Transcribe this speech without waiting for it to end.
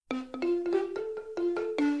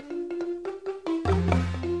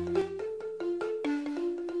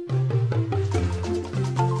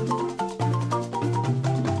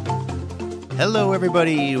Hello,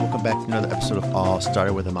 everybody. Welcome back to another episode of All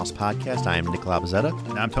Started with a Mouse podcast. I am Nick Labazetta.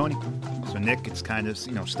 And I'm Tony. So, Nick, it's kind of,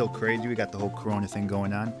 still crazy. We got the whole Corona thing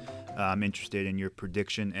going on. I'm interested in your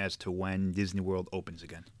prediction as to when Disney World opens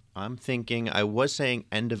again. I'm thinking, I was saying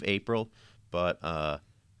end of April, but I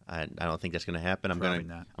don't think that's going to happen. I'm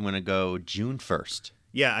going to go June 1st.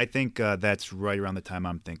 Yeah, I think that's right around the time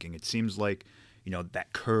I'm thinking. It seems like,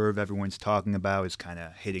 that curve everyone's talking about is kind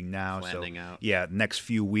of hitting now. Flattening out. Yeah, next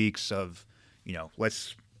few weeks of,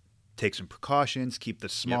 let's take some precautions, keep the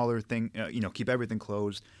smaller thing, keep everything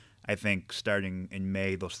closed. I think starting in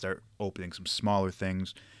May, they'll start opening some smaller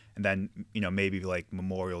things. And then, maybe like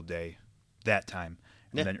Memorial Day, that time.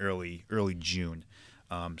 And then early June.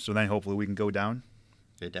 So then hopefully we can go down.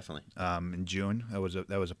 Yeah, definitely. In June, that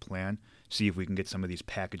was a plan. See if we can get some of these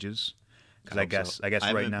packages. Because I guess I right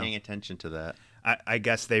haven't now, been paying attention to that. I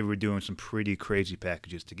guess they were doing some pretty crazy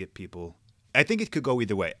packages to get people. I think it could go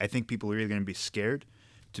either way. I think people are either going to be scared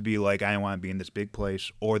to be like, I don't want to be in this big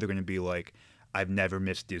place, or they're going to be like, I've never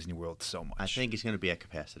missed Disney World so much. I think it's going to be at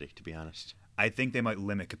capacity, to be honest. I think they might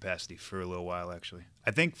limit capacity for a little while. Actually,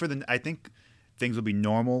 I think things will be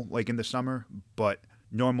normal like in the summer, but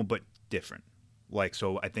normal but different. Like,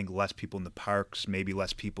 so I think less people in the parks, maybe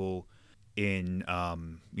less people in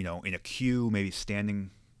in a queue, maybe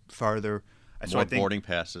standing farther. More boarding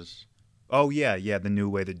passes. Oh yeah, the new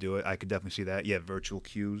way to do it. I could definitely see that. Yeah, virtual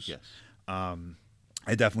queues. Yes.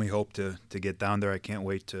 I definitely hope to get down there. I can't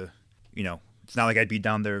wait to, it's not like I'd be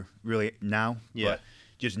down there really now, but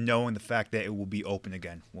just knowing the fact that it will be open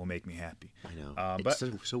again will make me happy. I know. But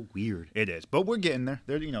It's so weird. It is, but we're getting there.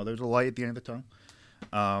 There's a light at the end of the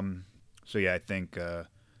tunnel. So yeah, I think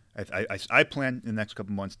I plan in the next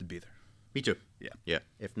couple months to be there. Me too. Yeah. Yeah.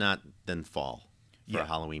 If not, then fall for a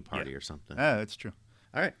Halloween party or something. That's true.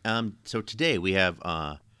 All right. So today we have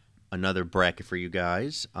another bracket for you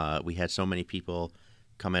guys. We had so many people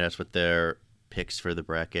come at us with their picks for the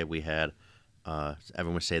bracket. We had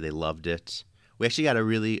everyone would say they loved it. We actually got a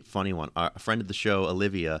really funny one. A friend of the show,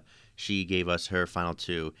 Olivia, she gave us her final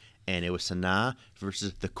two, and it was Sanaa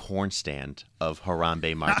versus the corn stand of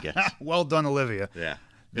Harambe Market. Well done, Olivia. Yeah.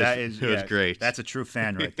 It was great. That's a true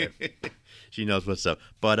fan right there. She knows what's up.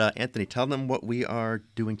 But Anthony, tell them what we are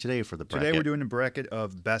doing today for the bracket. Today we're doing a bracket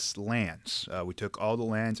of best lands. We took all the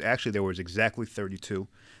lands. Actually, there was exactly 32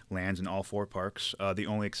 lands in all four parks. The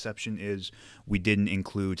only exception is we didn't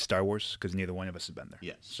include Star Wars because neither one of us had been there.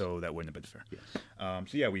 Yes. So that wouldn't have been fair.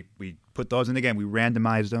 Yes. We put those in again. We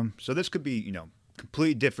randomized them. So this could be,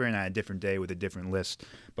 completely different on a different day with a different list.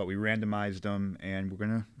 But we randomized them, and we're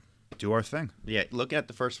going to do our thing. Yeah, looking at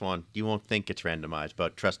the first one, you won't think it's randomized,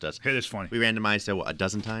 but trust us. It is funny. We randomized it, a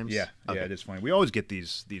dozen times? Yeah, okay. Yeah, it is funny. We always get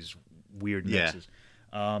these weird mixes.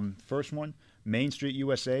 Yeah. First one, Main Street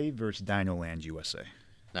USA versus Dino Land USA.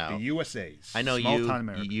 Now, the USA's. I know Small-town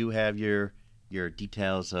America. You have your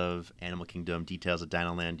details of Animal Kingdom, details of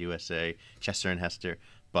Dino Land USA, Chester and Hester,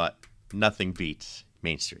 but nothing beats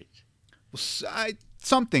Main Street. Well,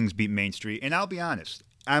 some things beat Main Street, and I'll be honest.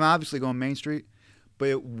 I'm obviously going Main Street, but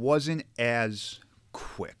it wasn't as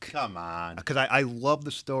quick. Come on. Because I love the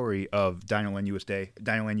story of Dino Land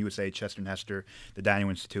USA, Chester and Hester, the Dino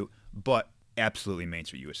Institute, but absolutely Main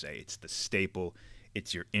Street USA. It's the staple.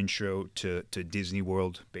 It's your intro to Disney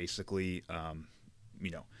World, basically.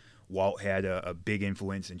 Walt had a big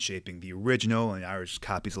influence in shaping the original, and ours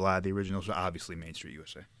copies a lot of the original, so obviously Main Street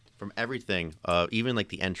USA. From everything, even like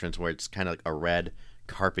the entrance where it's kind of like a red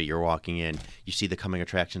carpet you're walking in, you see the coming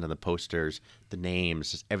attractions on the posters, the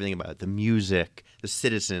names, just everything about it, the music, the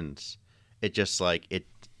citizens. It just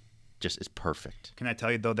is perfect. Can I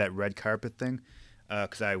tell you though, that red carpet thing,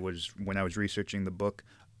 because when I was researching the book,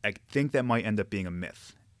 I think that might end up being a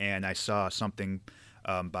myth. And I saw something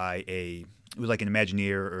it was like an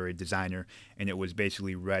Imagineer or a designer, and it was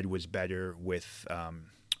basically red was better with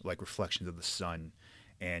like reflections of the sun.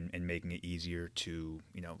 And making it easier to,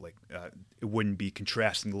 it wouldn't be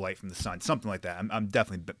contrasting the light from the sun, something like that. I'm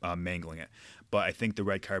definitely mangling it. But I think the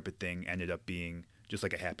red carpet thing ended up being just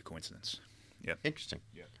like a happy coincidence. Yeah. Interesting.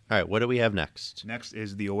 Yeah. All right, what do we have next? Next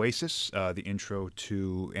is the Oasis, the intro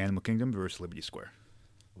to Animal Kingdom versus Liberty Square.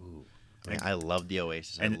 Ooh. I love the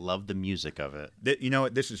Oasis. I love the music of it.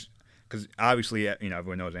 This is, because obviously,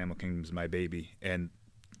 everyone knows Animal Kingdom is my baby. And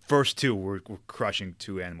first two were crushing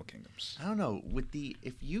two Animal Kingdoms. I don't know.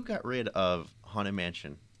 If you got rid of Haunted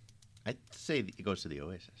Mansion, I'd say it goes to the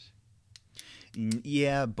Oasis.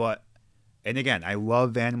 Yeah, and again, I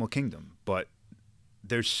love Animal Kingdom, but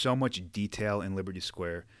there's so much detail in Liberty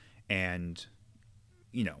Square, and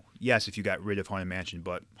yes, if you got rid of Haunted Mansion,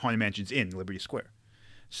 but Haunted Mansion's in Liberty Square,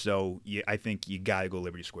 so I think you gotta go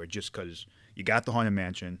Liberty Square just because you got the Haunted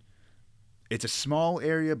Mansion. it's a small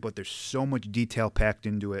area, but there's so much detail packed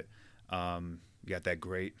into it. You got that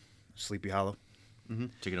great Sleepy Hollow. Mm-hmm.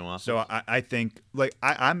 Chicken and waffles. So I think like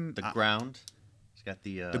I'm the ground. It's got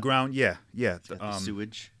the ground. Yeah. It's got the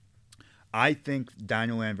sewage. I think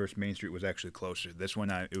Dinoland versus Main Street was actually closer. This one,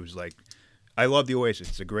 it was like, I love the Oasis.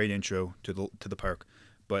 It's a great intro to the park,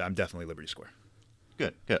 but I'm definitely Liberty Square.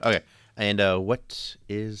 Good. Okay. And what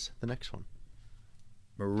is the next one?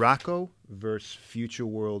 Morocco versus Future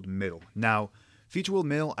World Middle. Now, Future World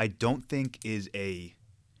Middle, I don't think is a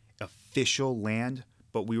official land,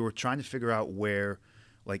 but we were trying to figure out where,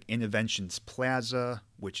 like Innovations Plaza,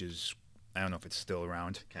 which is, I don't know if it's still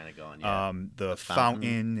around. Kind of gone, yeah. The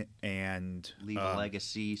fountain and Leave a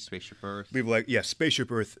Legacy, Spaceship Earth.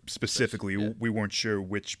 Spaceship Earth specifically. Yeah. We weren't sure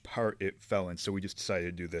which part it fell in, so we just decided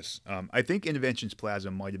to do this. I think Innovations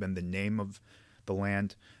Plaza might have been the name of the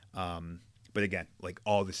land, but again, like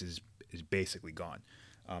all this is basically gone.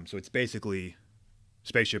 So it's basically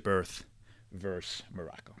Spaceship Earth versus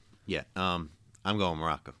Morocco. Yeah, I'm going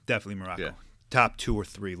Morocco. Definitely Morocco. Yeah. Top 2 or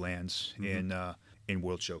 3 lands in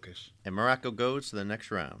World Showcase. And Morocco goes to the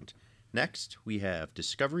next round. Next, we have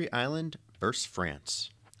Discovery Island versus France.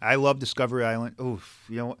 I love Discovery Island. Oof,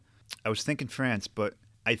 you know what? I was thinking France, but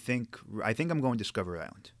I think I'm going Discovery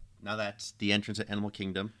Island. Now that's the entrance to Animal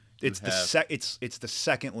Kingdom. It's the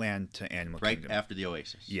second land to Animal Kingdom. Right after the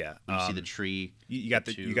Oasis. Yeah. You see the tree. You got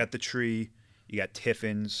the tree. You got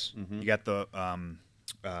Tiffin's. Mm-hmm. You got the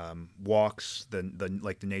walks. The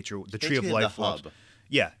like the nature. The Tree of Life walks.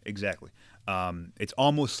 Yeah, exactly. It's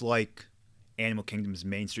almost like Animal Kingdom's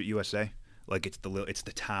Main Street USA. Like it's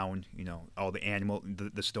the town. You know, all the animal.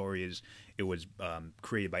 The story is it was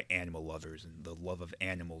created by animal lovers, and the love of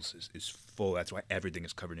animals is full. That's why everything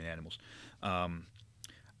is covered in animals.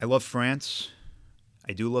 I love France.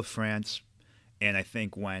 I do love France, and I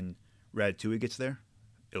think when Ratatouille gets there,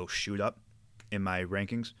 it'll shoot up in my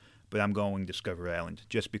rankings. But I'm going Discovery Island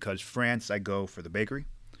just because France. I go for the bakery.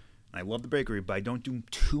 I love the bakery, but I don't do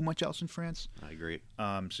too much else in France. I agree.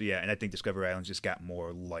 So yeah, and I think Discovery Island's just got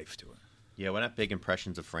more life to it. Yeah, we're not big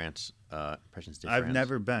impressions of France. Impressions de I've France.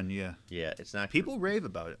 never been. Yeah. Yeah, it's not. People rave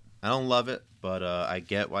about it. I don't love it, but I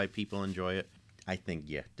get why people enjoy it. I think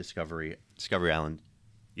Discovery Island.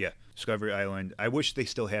 Yeah, Discovery Island. I wish they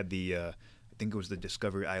still had the. I think it was the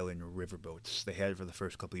Discovery Island riverboats. They had it for the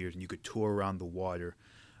first couple of years, and you could tour around the water.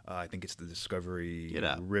 I think it's the Discovery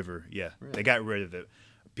River. Yeah, really? They got rid of it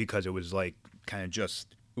because it was like kind of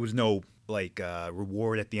just. It was no like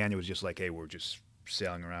reward at the end. It was just like, hey, we're just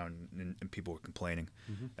sailing around, and people were complaining.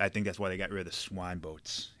 Mm-hmm. I think that's why they got rid of the swan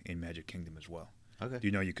boats in Magic Kingdom as well. Okay. Do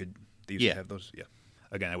you know they used to have those? Yeah.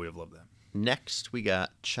 Again, I would have loved that. Next, we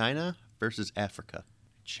got China versus Africa.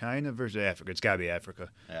 China versus Africa. It's got to be Africa.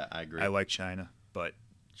 Yeah, I agree. I like China, but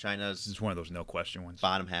China's is one of those no question ones.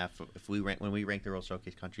 Bottom half. When we rank the World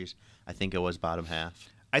Showcase countries, I think it was bottom half.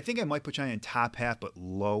 I think I might put China in top half, but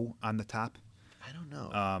low on the top. I don't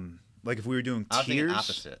know. Like if we were doing tiers, I was thinking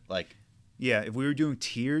opposite. Like, yeah, if we were doing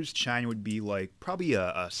tiers, China would be like probably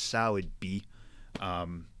a solid B.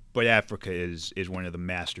 But Africa is one of the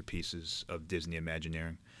masterpieces of Disney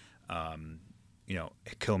Imagineering. You know,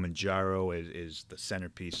 Kilimanjaro is the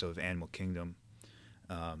centerpiece of Animal Kingdom.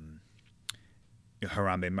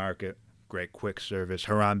 Harambe Market, great quick service.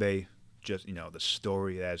 Harambe, just the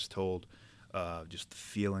story as told, just the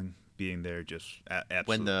feeling being there, just absolutely.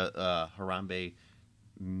 When the Harambe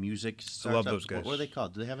music starts, I love those guys. What are they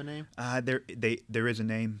called? Do they have a name? There is a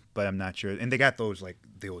name, but I'm not sure. And they got those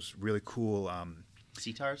really cool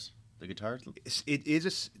sitars, the guitars.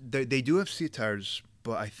 They do have sitars,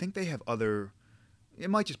 but I think they have other. It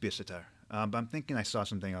might just be a sitar, but I'm thinking I saw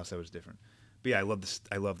something else that was different. But yeah, I love this.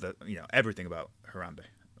 I love everything about Harambe.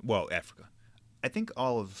 Well, Africa. I think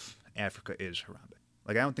all of Africa is Harambe.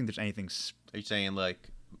 Like I don't think there's anything. Are you saying like,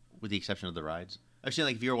 with the exception of the rides? I'm saying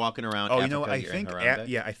like if you're walking around. Oh, Africa, you know what? I think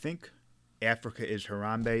I think Africa is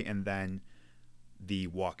Harambe, and then the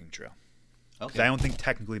walking trail. Okay. I don't think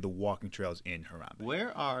technically the walking trail is in Harambe.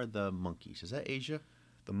 Where are the monkeys? Is that Asia?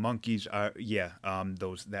 The monkeys are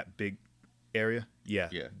that big area. Yeah.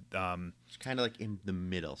 Yeah. It's kind of like in the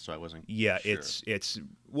middle, so I wasn't. Yeah, sure. it's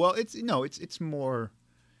more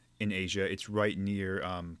in Asia. It's right near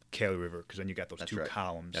Kali River because then you got those two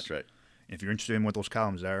columns. That's right. And if you're interested in what those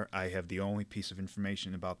columns are, I have the only piece of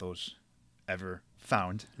information about those ever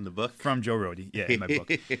found in the book from Joe Rohde. Yeah, in my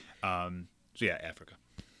book. So yeah, Africa.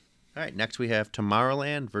 All right. Next we have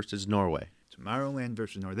Tomorrowland versus Norway. Tomorrowland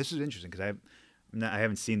versus Norway. This is interesting because I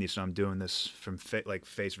haven't seen these, so I'm doing this from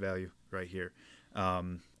face value right here.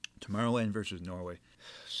 Tomorrowland versus Norway.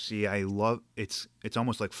 See, I love it's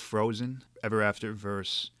almost like Frozen Ever After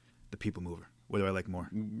versus The People Mover. What do I like more?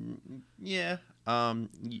 Yeah.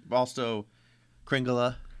 Also,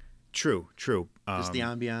 Kringala. True. Just the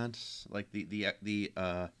ambiance, like the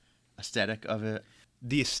aesthetic of it.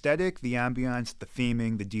 The aesthetic, the ambiance, the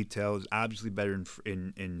theming, the detail is obviously better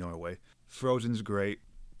in Norway. Frozen's great,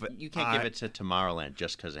 but You can't give it to Tomorrowland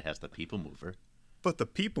just because it has the People Mover. But the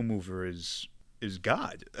People Mover is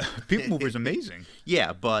God. People Mover is amazing.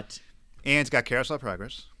 Yeah, but And it's got Carousel of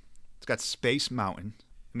Progress. It's got Space Mountain.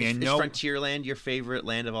 I mean, I is know. Frontierland your favorite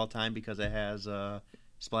land of all time because it has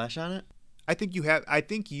Splash on it? I think you have. I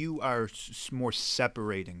think you are more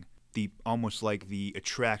separating the almost like the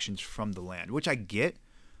attractions from the land, which I get.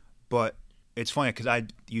 But it's funny because I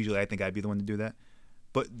think I'd be the one to do that.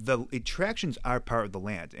 But the attractions are part of the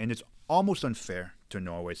land, and it's almost unfair to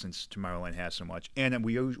Norway since Tomorrowland has so much, and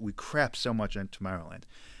we crap so much on Tomorrowland.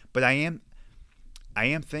 But I am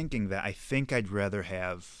thinking that I think I'd rather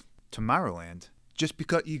have Tomorrowland just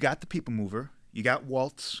because you got the People Mover, you got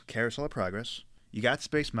Walt's Carousel of Progress, you got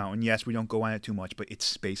Space Mountain. Yes, we don't go on it too much, but it's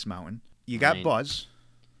Space Mountain. You got Buzz.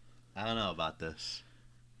 I don't know about this.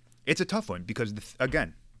 It's a tough one because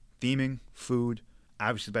again, theming, food,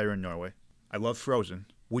 obviously better in Norway. I love Frozen.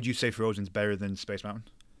 Would you say Frozen's better than Space Mountain?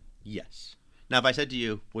 Yes. Now, if I said to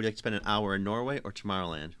you, would you like to spend an hour in Norway or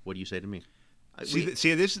Tomorrowland? What do you say to me?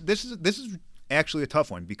 See, this is actually a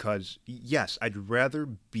tough one because yes, I'd rather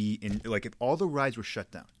be in like if all the rides were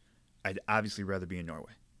shut down, I'd obviously rather be in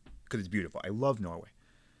Norway because it's beautiful. I love Norway,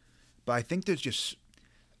 but I think there's just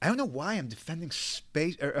I don't know why I'm defending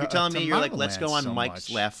space. You're telling me you're like, let's go on so Mike's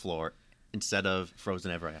much. laugh floor instead of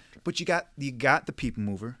Frozen Ever After. But you got the People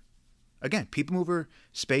Mover, again, People Mover,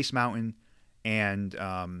 Space Mountain, and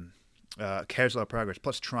Carousel of Progress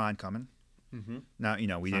plus Tron coming. Mm-hmm.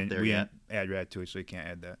 Now we didn't add Ratatouille, so you can't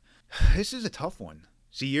add that. This is a tough one.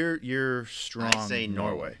 See, you're strong. I say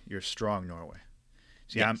Norway. You're strong Norway.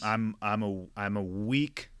 See, Yes. I'm a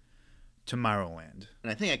weak Tomorrowland.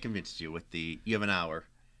 And I think I convinced you with you have an hour.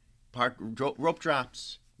 Rope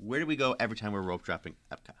drops. Where do we go every time we're rope dropping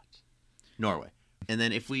Epcot? Norway. And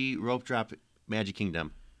then if we rope drop Magic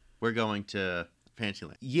Kingdom, we're going to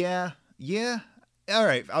Fantasyland. Yeah. All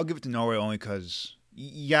right, I'll give it to Norway only because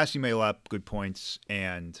yes, you made a lot of good points,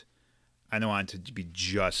 and I don't want it to be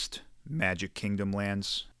just Magic Kingdom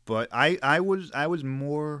lands, but I was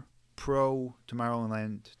more pro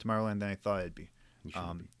Tomorrowland than I thought I'd be.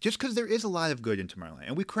 Just because there is a lot of good in Tomorrowland,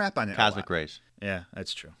 and we crap on it. Cosmic a lot. Rays. Yeah,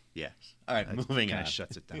 that's true. Yes. All right, moving Kind on. of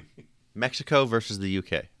shuts it down. Mexico versus the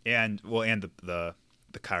UK. And the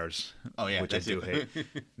cars. Oh, yeah, which I that's do it. hate.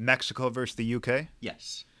 Mexico versus the UK.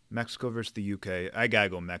 Yes. Mexico versus the UK. I gotta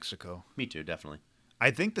go Mexico. Me too, definitely.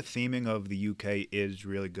 I think the theming of the UK is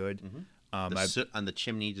really good. The soot on the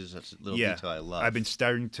chimneys is a little detail I love. I've been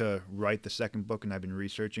starting to write the second book, and I've been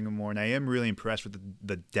researching them more, and I am really impressed with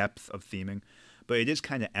the depth of theming. But it is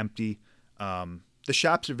kind of empty. The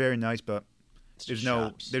shops are very nice, but there's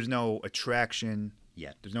no attraction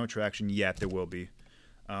yet. There's no attraction yet. There will be,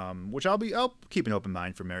 which I'll keep an open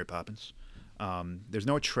mind for Mary Poppins. There's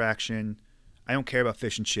no attraction. I don't care about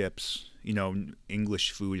fish and chips.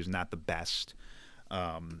 English food is not the best.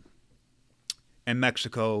 And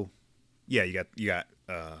Mexico, yeah, you got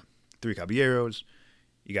Three Caballeros.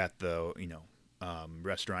 You got the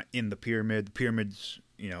restaurant in the pyramid. The pyramids,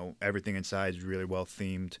 everything inside is really well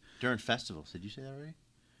themed. During festivals, did you say that already?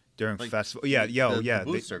 During Like, festival, the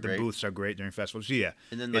booths are the great. booths are great during festivals. So, yeah,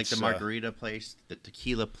 And then like the margarita place, the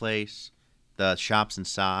tequila place, the shops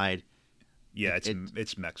inside. Yeah,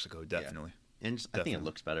 it's Mexico definitely. And I think Definitely. it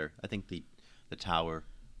looks better. I think the tower.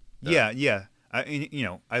 Yeah.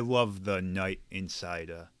 I love the night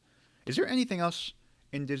inside. Is there anything else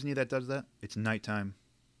in Disney that does that? It's nighttime,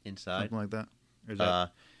 Inside. something like that. Or is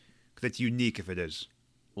that? Because it's unique if it is.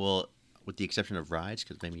 Well, with the exception of rides,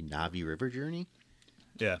 because maybe Navi River Journey.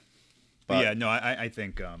 Yeah. But- Yeah. No, I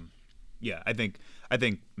think. I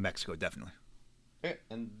think Mexico definitely.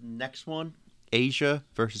 And next one, Asia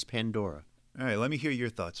versus Pandora. All right. Let me hear your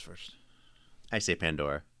thoughts first. I say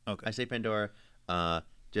Pandora. Okay. I say Pandora.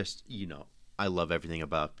 Just I love everything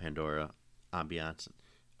about Pandora. Ambiance.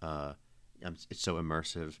 It's so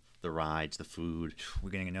immersive. The rides, the food. We're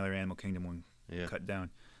getting another Animal Kingdom one cut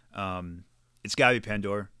down. It's got to be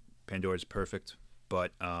Pandora. Pandora's perfect,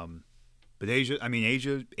 but Asia. I mean,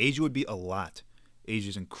 Asia would be a lot.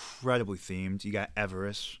 Asia's incredibly themed. You got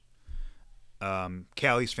Everest.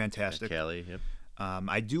 Cali's fantastic. Cali. Yep.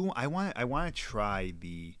 I want to try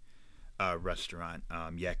the restaurant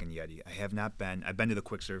Yak and Yeti. I have not been. I've been to the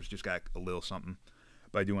quick service, just got a little something,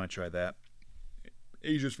 but I do want to try that.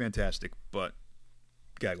 Asia's fantastic, but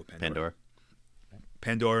gotta go Pandora.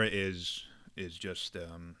 Pandora is just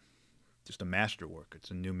a masterwork.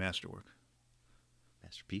 It's a new masterwork.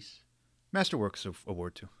 Masterpiece. Masterworks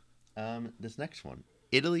award too. This next one,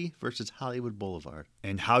 Italy versus Hollywood Boulevard.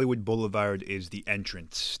 And Hollywood Boulevard is the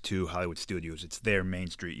entrance to Hollywood Studios. It's their Main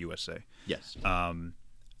Street, USA. Yes.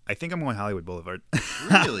 I think I'm going Hollywood Boulevard.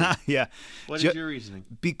 Really? Yeah. What is your reasoning?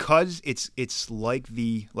 Because it's like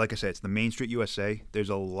I said, it's the Main Street, USA. There's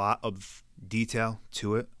a lot of detail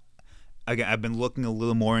to it. Again, I've been looking a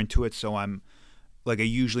little more into it, so I'm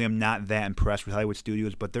not that impressed with Hollywood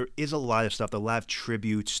Studios, but there is a lot of stuff, a lot of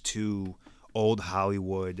tributes to old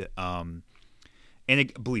Hollywood.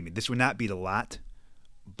 Believe me, this would not be the lot,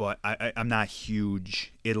 but I'm not a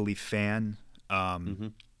huge Italy fan.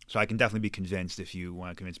 So I can definitely be convinced if you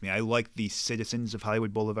want to convince me. I like the citizens of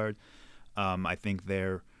Hollywood Boulevard. I think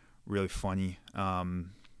they're really funny,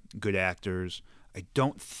 good actors. I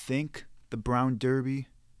don't think the Brown Derby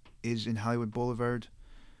is in Hollywood Boulevard.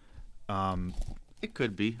 It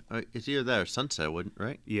could be. It's either that or Sunset, wouldn't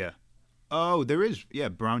right? Yeah. Oh, there is. Yeah,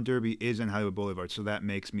 Brown Derby is in Hollywood Boulevard, so that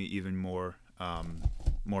makes me even more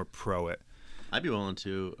pro it. I'd be willing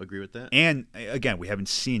to agree with that. And again, we haven't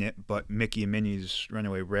seen it, but Mickey and Minnie's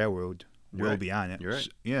Runaway Railroad will be on it. You're right. So,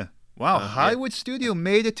 yeah. Wow, Hollywood Studio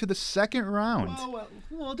made it to the second round.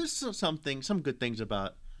 Well, there's some good things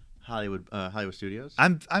about Hollywood Studios.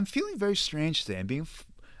 I'm feeling very strange today.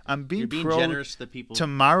 I'm being pro generous to the people.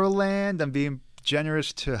 Tomorrowland. I'm being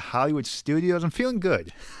generous to Hollywood Studios. I'm feeling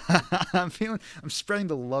good. I'm spreading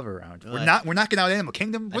the love around. We're knocking out Animal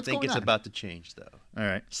Kingdom. What's going on? I think it's about to change though. All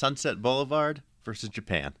right. Sunset Boulevard versus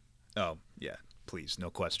Japan. Oh, yeah. Please, no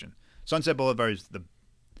question. Sunset Boulevard is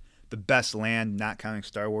the best land, not counting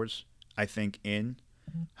Star Wars, I think, in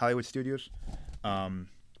Hollywood Studios.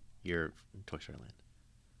 Your Toy Story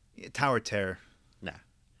Land. Tower of Terror. Nah.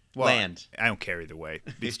 Well, Land. I don't care either way.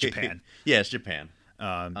 It's Japan. Yeah, it's Japan.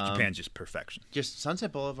 Japan's just perfection. Just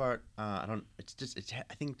Sunset Boulevard. I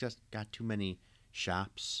think just got too many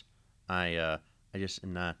shops. I just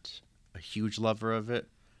am not a huge lover of it.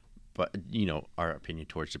 But our opinion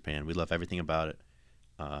towards Japan, we love everything about it.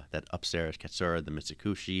 That upstairs Katsura, the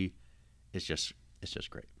Mitsukushi, it's just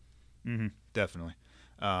great. Mm-hmm, definitely.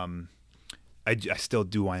 I still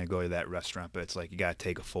do want to go to that restaurant, but it's like you gotta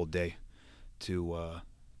take a full day to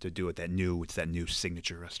do it. It's that new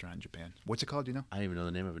signature restaurant in Japan. What's it called? Do you know? I don't even know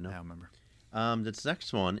the name of it. No, I don't remember. This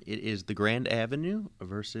next one, it is the Grand Avenue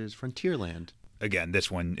versus Frontierland. Again, this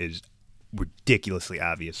one is ridiculously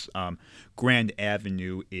obvious. Grand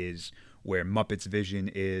Avenue is where Muppets Vision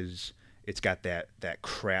is. It's got that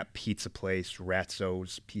crap pizza place,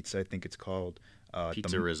 Ratzo's Pizza, I think it's called.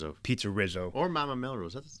 Pizza Rizzo. Pizza Rizzo. Or Mama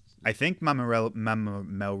Melrose. I think Mama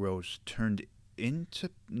Melrose turned into...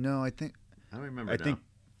 No, I think... I don't remember now.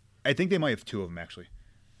 I think they might have two of them, actually.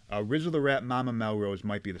 Rizzo the Rat, Mama Melrose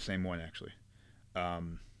might be the same one, actually.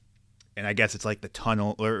 And I guess it's like the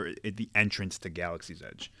tunnel or the entrance to Galaxy's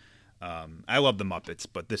Edge. I love the Muppets,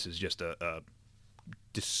 but this is just a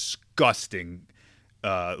disgusting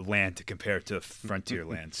land to compare to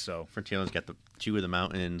Frontierland. So Frontierland's got the two of the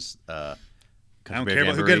mountains. I don't care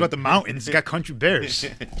about who cares about the mountains. It's got country bears,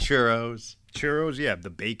 churros, yeah, the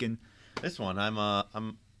bacon. This one,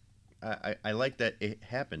 I like that it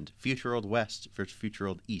happened. Future World West versus Future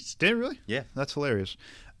World East. Did it really? Yeah, that's hilarious.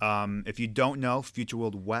 If you don't know, Future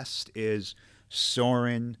World West is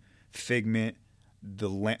Soarin', Figment, the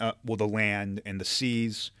land and the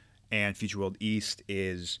seas, and Future World East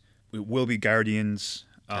will be Guardians,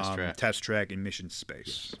 Test Track, and Mission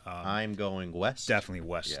Space. Yes. I'm going west. Definitely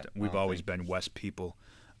west. Yeah, we've always been west people.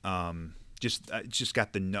 Just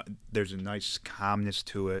got there's a nice calmness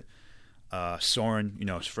to it.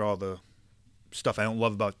 Soarin', for all the stuff I don't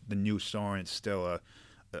love about the new Soarin', it's still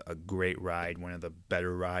a great ride, one of the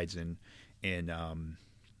better rides in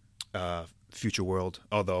Future World.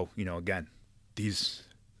 Although, again, these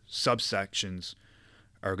subsections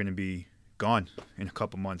are going to be gone in a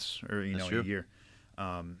couple months or in a year.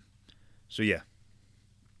 So yeah.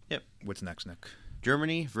 Yep. What's next, Nick?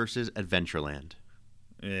 Germany versus Adventureland.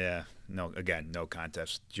 Yeah. No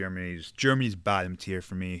contest. Germany's bottom tier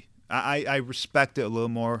for me. I respect it a little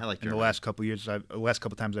more in the last couple years. The last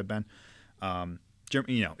couple times I've been.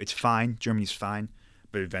 Germany, it's fine. Germany's fine,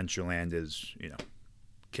 but Adventureland is,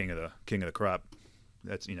 king of the crop.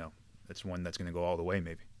 That's one that's going to go all the way,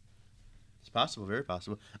 maybe. It's possible, very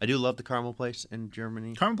possible. I do love the Carmel Place in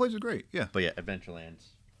Germany. Carmel Place is great, yeah. But yeah,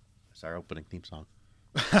 Adventureland's our opening theme song.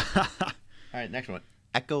 All right, next one.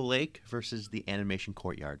 Echo Lake versus the Animation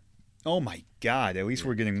Courtyard. Oh my God! At least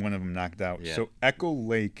we're getting one of them knocked out. Yeah. So Echo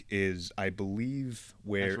Lake is, I believe,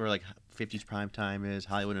 that's where like 50s prime time is.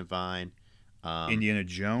 Hollywood and Vine. Indiana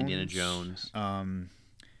Jones.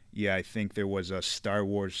 Yeah, I think there was a Star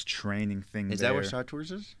Wars training thing. Is that where Star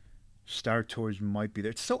Tours is? Star Tours might be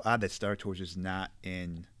there. It's so odd that Star Tours is not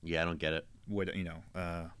in Yeah, I don't get it. what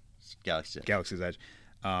It's Galaxy's Edge. Galaxy's Edge.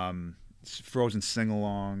 Frozen Sing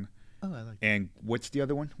Along. Oh, I like And what's the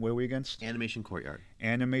other one? What are we against? Animation Courtyard.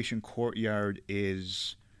 Animation Courtyard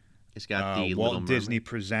is It's got the Little Walt Mermaid. Disney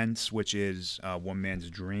Presents, which is One Man's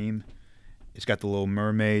Dream. It's got the Little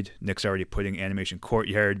Mermaid. Nick's already putting Animation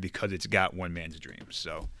Courtyard because it's got One Man's Dream.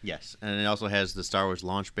 So Yes, and it also has the Star Wars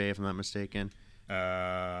launch bay, if I'm not mistaken. uh,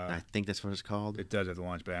 I think that's what it's called. it does have the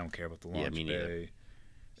launch bay. I don't care about the launch Yeah, me neither. bay.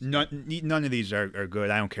 None of these are good.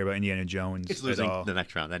 I don't care about Indiana Jones It's at losing all. the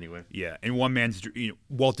next round anyway. Yeah, and One Man's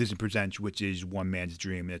Walt Disney Presents, which is One Man's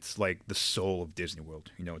Dream. It's like the soul of Disney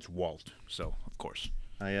World. It's Walt, so of course.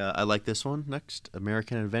 I like this one next.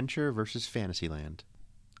 American Adventure versus Fantasyland.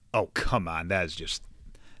 Oh come on, that's just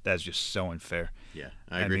so unfair. Yeah,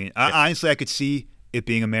 I agree. mean, Yeah. honestly, I could see it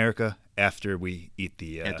being America after we eat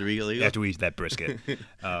After we eat illegal? after we eat that brisket.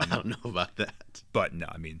 I don't know about that. But no,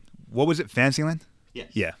 I mean, what was it? Fantasyland? Yes.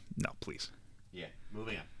 Yeah. No, please. Yeah.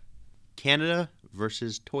 Moving on. Canada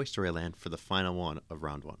versus Toy Story Land for the final one of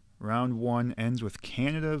round one. Round one ends with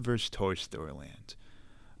Canada versus Toy Story Land.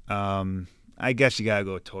 I guess you gotta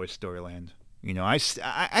go with Toy Story Land.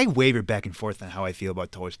 I waver back and forth on how I feel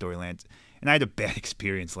about Toy Story Land, and I had a bad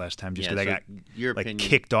experience last time just Yeah, because so I got your opinion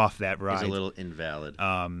kicked off that ride. Is a little invalid.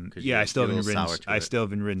 'cause Yeah, I still you're a haven't little ridden. sour to I it. still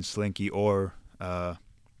haven't ridden Slinky or whatever.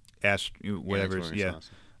 that's Yeah,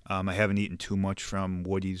 awesome. I haven't eaten too much from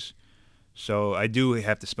Woody's, so I do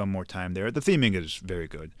have to spend more time there. The theming is very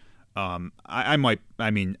good. I might.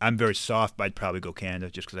 I mean, I'm very soft, but I'd probably go Canada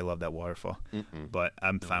just because I love that waterfall. But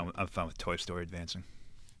I'm fine. I'm fine with Toy Story advancing.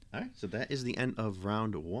 All right, so that is the end of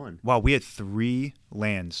round one. Wow, we had 3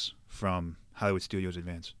 lands from Hollywood Studios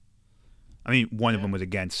advance. I mean, one of Yeah. them was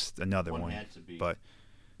against another One one, had to be. but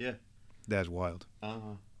Yeah. that's wild.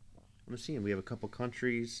 I'm seeing we have a couple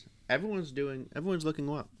countries. Everyone's looking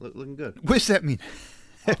well, looking good. What does that mean?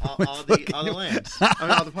 All the lands. I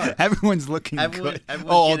mean, all the parks. Everyone's looking good.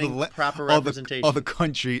 Everyone's getting proper representation. All the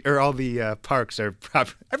country or all the parks are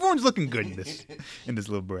proper. Everyone's looking good in this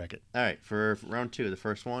little bracket. All right, for round two, the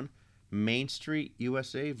first one, Main Street,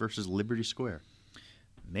 USA versus Liberty Square.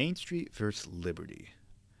 Main Street versus Liberty.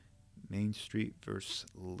 Main Street versus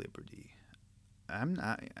Liberty.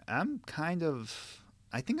 I'm kind of.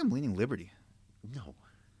 I think I'm leaning Liberty. No.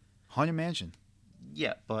 Haunted Mansion.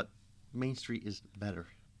 Yeah, but Main Street is better.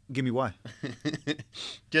 Give me why.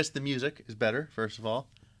 Just the music is better, first of all.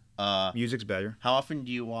 Music's better. How often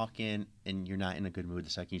do you walk in and you're not in a good mood the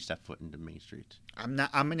second you step foot into Main Street?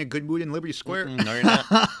 I'm in a good mood in Liberty Square. No, you're not.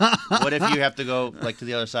 What if you have to go to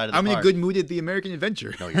the other side of the I'm park? in a good mood at the American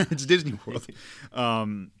Adventure. No, you're not. It's Disney World.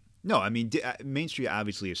 No, I mean Main Street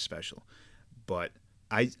obviously is special, but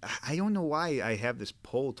I don't know why I have this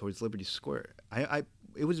pull towards Liberty Square.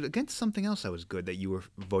 It was against something else that was good that you were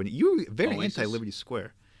voting. You were very Oasis? anti-Liberty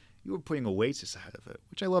Square. You were putting Oasis ahead of it,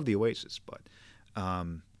 which I love the Oasis, but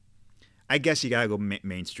I guess you gotta go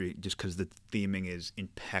Main Street just because the theming is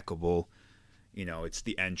impeccable. It's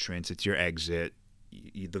the entrance, it's your exit,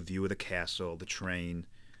 the view of the castle, the train.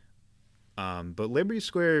 But Liberty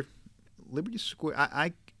Square,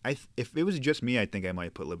 I if it was just me, I think I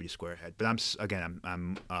might put Liberty Square ahead. But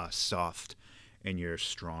I'm soft, and you're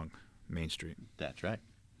strong. Main Street. That's right.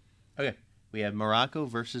 Okay, we have Morocco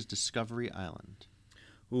versus Discovery Island.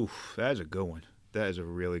 Oof, that is a good one. That is a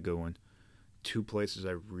really good one. 2 places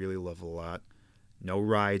I really love a lot. No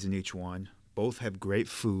rides in each one. Both have great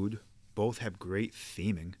food. Both have great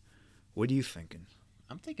theming. What are you thinking?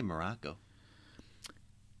 I'm thinking Morocco.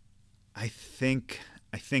 I think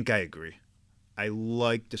I agree. I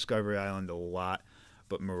like Discovery Island a lot,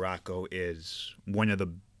 but Morocco is one of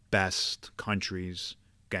the best countries.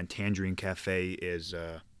 Again, Tangerine Cafe is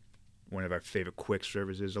one of our favorite quick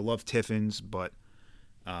services. I love Tiffin's, but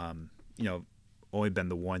only been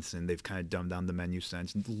the once, and they've kind of dumbed down the menu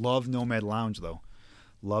since. Love Nomad Lounge though.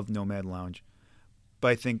 Love Nomad Lounge, but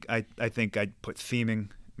I think I'd put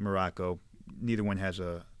theming Morocco. Neither one has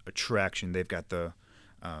a attraction. They've got the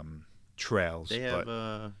trails. They have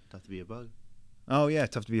but, Tough to Be a Bug. Oh yeah,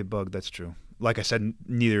 Tough to Be a Bug. That's true. Like I said,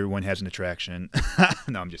 neither one has an attraction.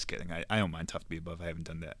 No, I'm just kidding. I don't mind Tough to Be a Bug. I haven't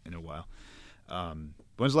done that in a while.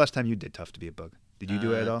 When's the last time you did Tough to Be a Bug? Did you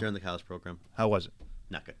do it at all? During the college program. How was it?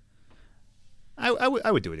 Not good. I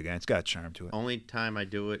would do it again. It's got a charm to it. Only time I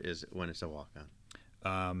do it is when it's a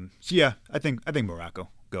walk-on. So yeah, I think Morocco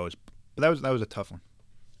goes. But that was a tough one.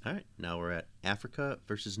 All right, now we're at Africa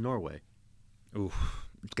versus Norway. Ooh,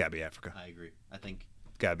 it's gotta be Africa. I agree. I think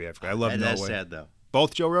It's gotta be Africa. I love Norway. That's sad though.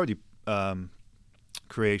 Both Joe Rohde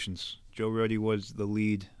creations. Joe Rohde was the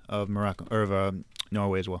lead of Morocco or of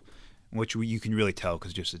Norway as well. which you can really tell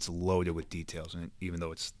because just it's loaded with details, and even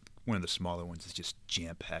though it's one of the smaller ones, it's just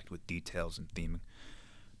jam packed with details and theming.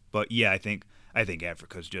 But yeah, I think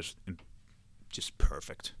Africa's just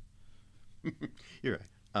perfect. You're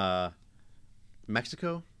right.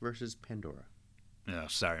 Mexico versus Pandora. No,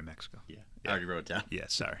 sorry, Mexico. Yeah, I already wrote it down. Yeah,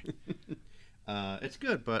 sorry. It's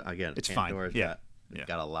good, but again, It's Pandora's fine. Yeah.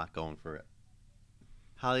 got a lot going for it.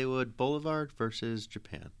 Hollywood Boulevard versus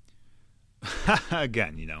Japan.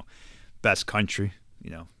 Again, best country,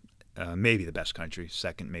 maybe the best country,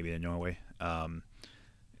 second maybe to Norway,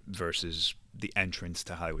 versus the entrance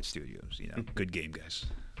to Hollywood Studios. Good game, guys.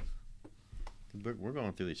 We're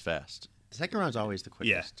going through these fast. The second round's always the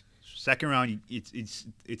quickest. Yeah, second round,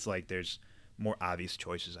 it's like there's more obvious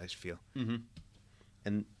choices, I feel. Mm-hmm.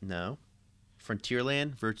 And no,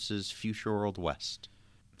 Frontierland versus Future World West.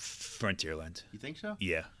 Frontierland. You think so?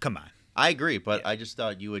 Yeah, come on. I agree, but Yeah. I just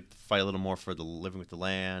thought you would fight a little more for the living with the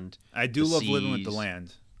land. I do the love living with the seas,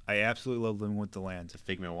 land. I absolutely love living with the land. The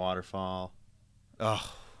Figment Waterfall.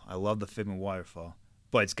 Oh, I love the Figment Waterfall.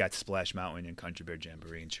 But it's got Splash Mountain and Country Bear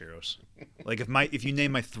Jamboree and churros. Like if you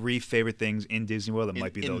name my 3 favorite things in Disney World, it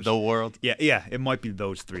might be those. In the world. Yeah, it might be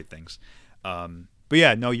those 3 things. But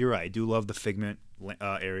yeah, no, you're right. I do love the Figment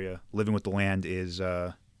area. Living with the land is,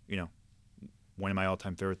 one of my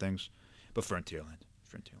all-time favorite things. But Frontierland.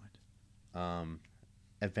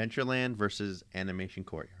 Adventureland versus Animation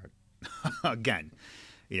Courtyard. Again,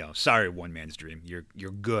 sorry, One Man's Dream.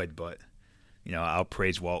 You're good, but I'll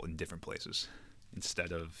praise Walt in different places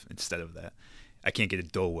instead of that. I can't get a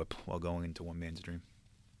Dole Whip while going into One Man's Dream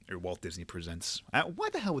or Walt Disney Presents. Why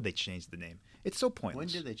the hell would they change the name? It's so pointless. When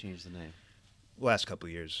did they change the name? Last couple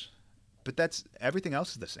of years, but that's everything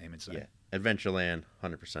else is the same inside. Yeah, Adventureland,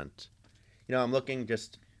 100%. I'm looking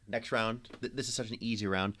just next round. This is such an easy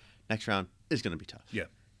round. Next round is going to be tough. Yeah.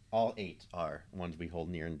 All 8 are ones we hold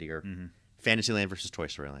near and dear. Mm-hmm. Fantasyland versus Toy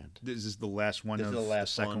Story Land. This is the last one. This is the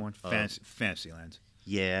last second one one. Fantasyland.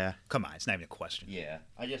 Yeah. Come on, it's not even a question. Yeah.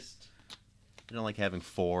 I don't like having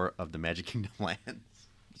 4 of the Magic Kingdom lands.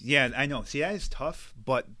 Yeah, I know. See, that is tough,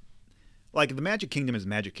 but like the Magic Kingdom is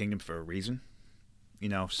Magic Kingdom for a reason.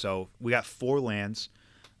 So we got 4 lands.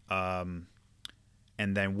 And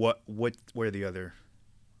then what are the other?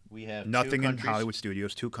 We have nothing 2 in countries. Hollywood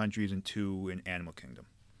Studios, 2 countries, and 2 in Animal Kingdom.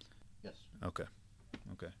 Yes. Okay.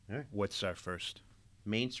 All right. What's our first?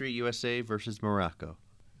 Main Street USA versus Morocco.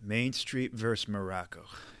 Main Street versus Morocco.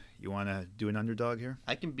 You want to do an underdog here?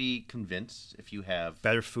 I can be convinced if you have.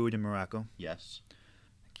 Better food in Morocco. Yes.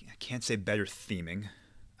 I can't say better theming.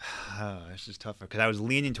 This is tougher because I was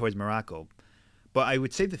leaning towards Morocco. But I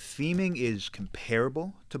would say the theming is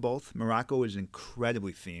comparable to both. Morocco is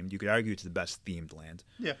incredibly themed. You could argue it's the best themed land.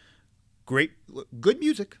 Yeah. Great, good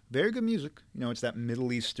music, very good music. It's that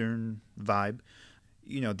Middle Eastern vibe.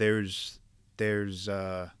 There's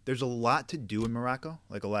a lot to do in Morocco,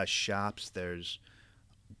 like a lot of shops. There's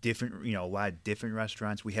different, a lot of different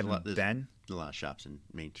restaurants. We haven't been. A lot of shops in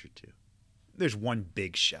Main Street too. There's one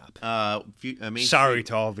big shop. Main Sorry Street,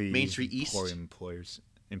 to all the Main Street East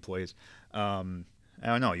employees. I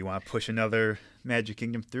don't know. You want to push another Magic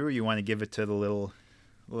Kingdom through, or you want to give it to the little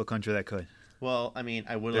country that could? Well, I mean,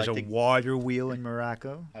 There's a water wheel in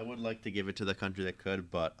Morocco. I would like to give it to the country that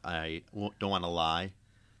could, but I don't want to lie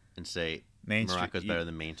and say Morocco's better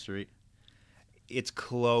than Main Street. It's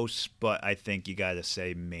close, but I think you got to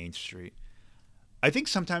say Main Street. I think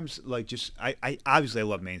sometimes, I obviously I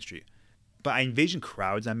love Main Street, but I envision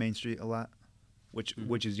crowds on Main Street a lot, which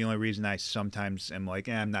is the only reason I sometimes am like,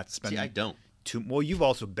 I'm not spending. See, I don't. Well, you've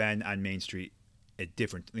also been on Main Street at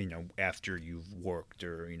different, after you've worked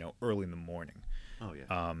or early in the morning. Oh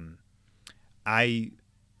yeah. I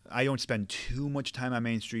don't spend too much time on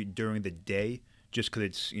Main Street during the day, just because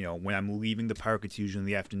it's when I'm leaving the park, it's usually in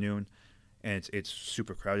the afternoon, and it's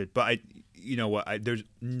super crowded. But there's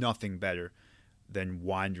nothing better than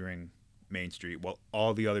wandering Main Street while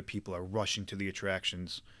all the other people are rushing to the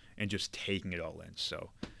attractions and just taking it all in.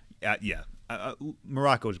 So,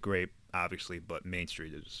 Morocco's great, obviously, but Main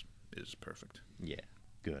Street is perfect. Yeah,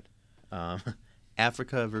 good.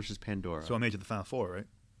 Africa versus Pandora. So I made it to the Final Four, right?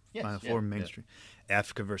 Yes, Final Four, Main Street.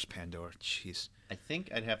 Africa versus Pandora. Jeez. I think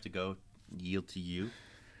I'd have to yield to you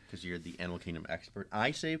because you're the Animal Kingdom expert. I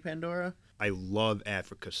say Pandora. I love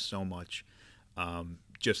Africa so much.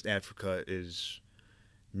 Just Africa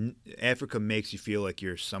makes you feel like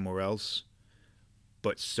you're somewhere else,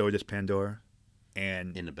 but so does Pandora.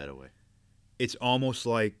 And In a better way. It's almost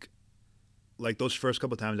like those first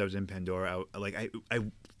couple times I was in Pandora, I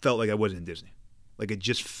felt like I wasn't in Disney. Like it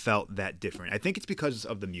just felt that different. I think it's because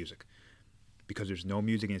of the music. Because there's no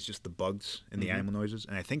music and it's just the bugs and the animal noises.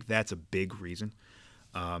 And I think that's a big reason.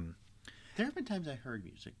 There have been times I heard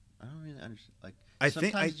music. I don't really understand. Like I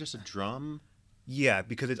sometimes think it's just a drum. Yeah,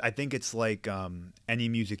 because I think it's like any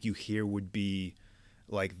music you hear would be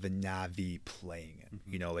like the Navi playing it,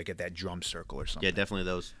 you know, like at that drum circle or something. Yeah,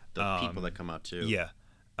 definitely the people that come out too. Yeah.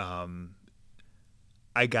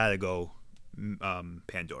 I gotta go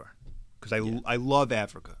Pandora because I love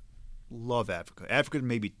Africa. Love Africa. Africa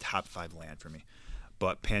may be top 5 land for me,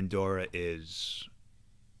 but Pandora is.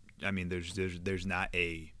 I mean, there's not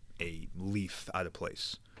a leaf out of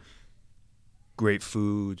place. Great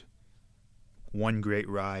food. One great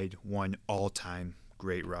ride. One all-time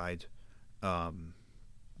great ride.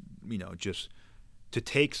 You know, just to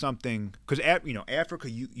take something because you know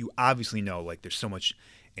Africa. You obviously know like there's so much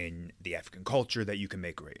in the African culture that you can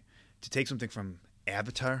make great. To take something from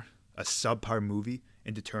Avatar, a subpar movie,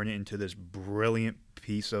 and to turn it into this brilliant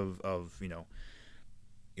piece of you know,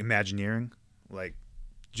 Imagineering, like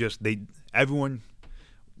just everyone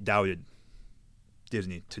doubted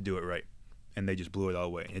Disney to do it right, and they just blew it all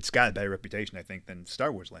away. It's got a better reputation, I think, than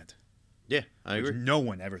Star Wars Land. Yeah, I agree. No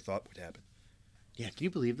one ever thought would happen. Yeah, can you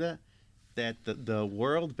believe that? That the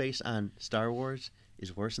world based on Star Wars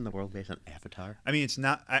is worse than the world based on Avatar? I mean, it's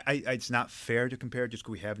not. It's not fair to compare just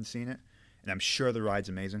because we haven't seen it, and I'm sure the ride's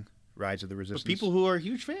amazing. Rides of the Resistance. For people who are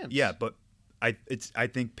huge fans. Yeah, but I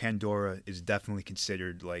think Pandora is definitely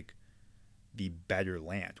considered like the better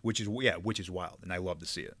land, which is wild, and I love to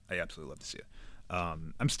see it. I absolutely love to see it.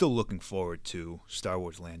 I'm still looking forward to Star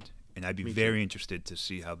Wars Land, and I'd be very interested to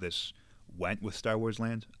see how this went with Star Wars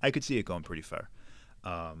Land. I could see it going pretty far.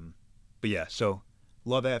 But yeah, so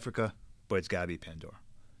love Africa, but it's got to be Pandora.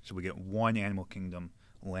 So we get one Animal Kingdom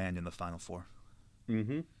land in the final 4.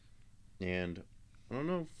 Mm-hmm. And I don't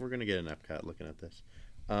know if we're going to get an Epcot looking at this.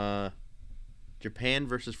 Japan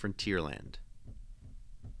versus Frontierland.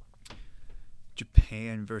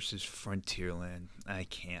 Japan versus Frontierland. I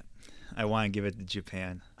can't. I want to give it to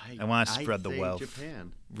Japan. I want to spread the wealth.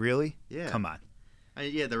 Japan. Really? Yeah. Come on.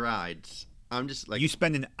 Yeah, the rides. I'm just like... You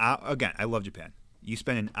spend an hour... Again, I love Japan. You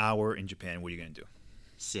spend an hour in Japan, what are you going to do?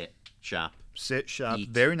 Sit. Shop. Sit, shop. Eat.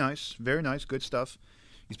 Very nice. Very nice. Good stuff.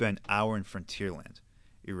 You spend an hour in Frontierland.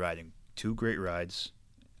 You're riding 2 great rides.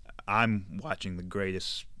 I'm watching the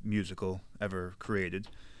greatest musical ever created.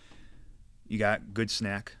 You got good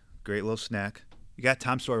snack. Great little snack. You got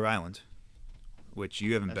Tom Sawyer Island, which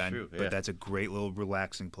you haven't been, true, yeah. but that's a great little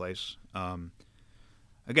relaxing place.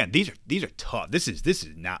 Again, these are tough. This is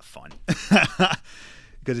not fun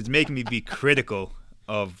because it's making me be critical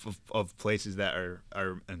of places that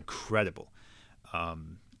are incredible.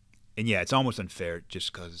 And yeah, it's almost unfair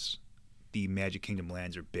just because the Magic Kingdom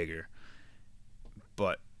lands are bigger.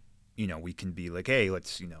 But you know, we can be like, hey,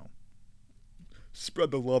 let's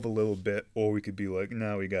spread the love a little bit, or we could be like,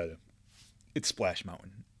 no, we gotta. It's Splash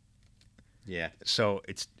Mountain. Yeah. So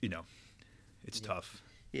it's it's tough.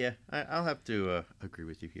 Yeah, I'll have to agree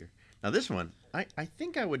with you here. Now this one, I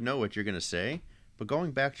think I would know what you're going to say, but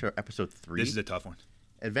going back to episode 3. This is a tough one.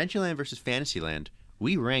 Adventureland versus Fantasyland.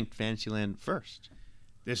 We ranked Fantasyland first.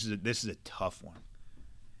 This is a tough one.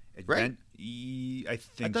 Right? I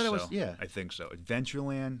think thought so. it was, yeah. I think so.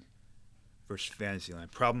 Adventureland versus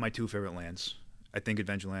Fantasyland. Probably my 2 favorite lands. I think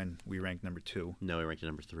Adventureland we ranked number 2. No, we ranked it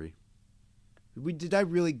number 3. Did I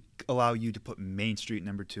really allow you to put Main Street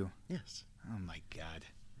number 2? Yes. Oh my God.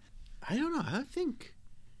 I don't know. I think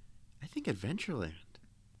Adventureland.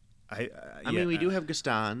 I Yeah, mean, we do have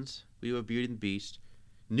Gaston's. We have Beauty and the Beast.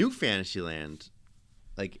 New Fantasyland,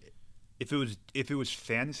 like if it was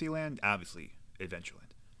Fantasyland, obviously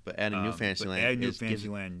Adventureland. but adding New Fantasyland, adding New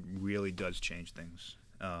Fantasyland really does change things.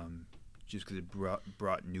 Just because it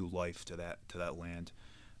brought new life to that land.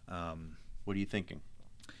 What are you thinking?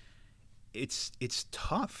 It's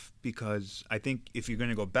tough because I think if you're going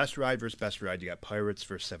to go best ride versus best ride, you got Pirates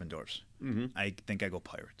versus Seven Dwarfs. Mm-hmm. I think I go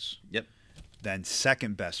Pirates. Yep. Then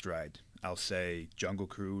second best ride, I'll say Jungle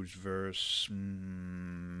Cruise versus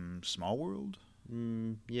Small World.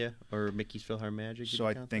 Yeah, or Mickey's Philhar Magic. So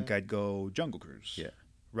I think I'd go Jungle Cruise. Yeah.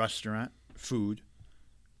 Restaurant, food,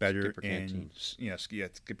 better Skipper in Canteen.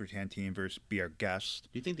 Skipper Canteen versus Be Our Guest.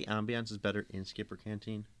 Do you think the ambiance is better in Skipper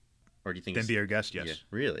Canteen, or do you think Then it's... Be Our Guest, yes. Yeah,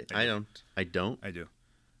 really? I I do. don't. I do.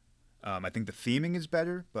 I think the theming is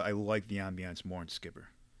better, but I like the ambiance more in Skipper.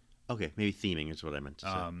 Okay, maybe theming is what I meant to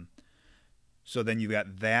say. So then you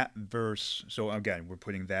got that verse. So again, we're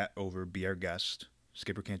putting that over Be Our Guest.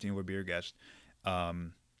 Skipper Canteen over Be Our Guest.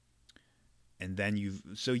 And then you've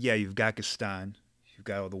got Gaston. You've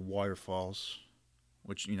got all the waterfalls,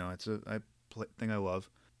 which it's thing I love.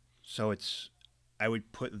 So I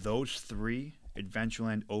would put those 3,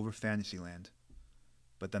 Adventureland over Fantasyland,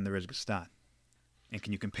 but then there is Gaston. And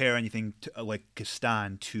can you compare anything to, like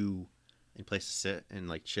Gaston to Any place to sit and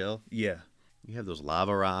like chill. Yeah. You have those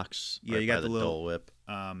lava rocks. Yeah, right you got by the the little- Dole Whip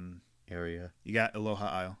area. You got Aloha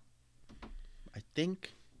Isle. I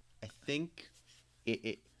think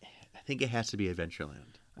it has to be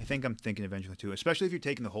Adventureland. I think I'm thinking Adventureland too, especially if you're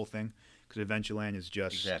taking the whole thing, because Adventureland is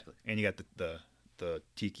just Exactly. and you got the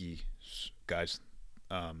tiki guys,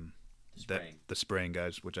 Spraying. the spraying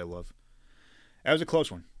guys, which I love. That was a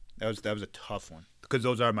close one. That was a tough one because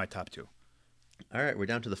those are my top two. All right, we're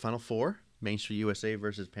down to the final four: Main Street USA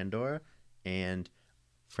versus Pandora, and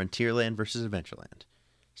Frontierland versus Adventureland.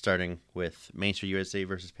 Starting with Main Street USA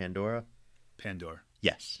versus Pandora. Pandora.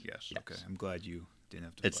 Yes. Yes. Okay. I'm glad you didn't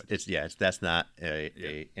have to. That's not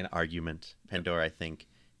an argument. Pandora, I think,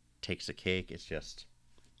 takes the cake. It's just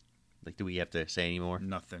like, do we have to say any more?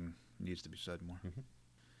 Nothing needs to be said more.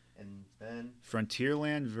 And then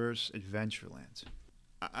Frontierland versus Adventureland.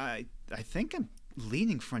 I think I'm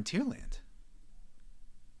leaning Frontierland.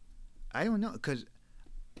 I don't know because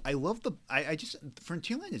I love I just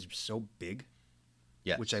Frontierland is so big,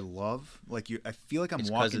 yes, which I love. Like I feel like I'm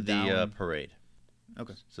it's walking because of down. the parade.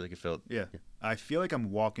 Okay. So they can fill. Yeah. I feel like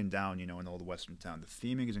I'm walking down, an old western town. The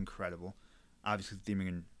theming is incredible. Obviously, the theming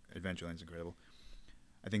in Adventureland is incredible.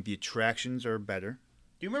 I think the attractions are better.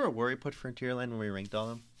 Do you remember where we put Frontierland when we ranked all of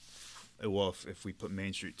them? Well, if we put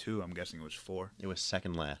Main Street 2, I'm guessing it was 4. It was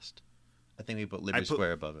second last. I think we put Liberty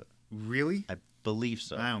Square above it. Really? I believe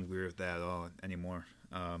so. I don't agree with that at all anymore.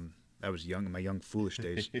 That was young, in my young, foolish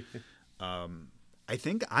days. I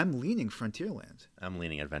think I'm leaning Frontierland. I'm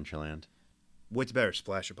leaning Adventureland. What's better,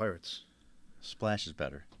 Splash or Pirates? Splash is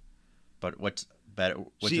better. But what's better?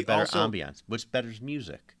 What's See, a better also- ambiance? What's better is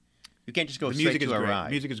music. You can't just go The straight music to is a great.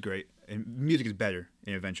 ride. Music is great, and music is better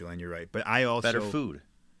in Adventureland. You're right, but I also better food.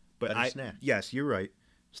 But better snacks. Yes, you're right.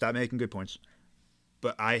 Stop making good points.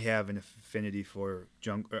 But I have an affinity for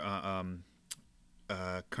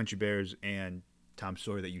Country Bears and Tom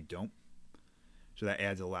Sawyer that you don't. So that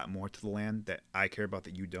adds a lot more to the land that I care about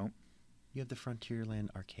that you don't. You have the Frontierland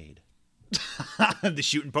arcade. The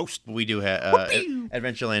shooting post. We do have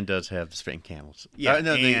Adventureland does have the spring camels. Yeah,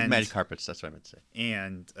 no, the and- magic carpets. That's what I meant to say.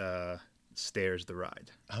 And Stairs the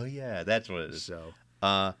ride. Oh yeah, that's what it is. So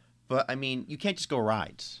But I mean, you can't just go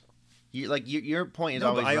rides. Your point is no,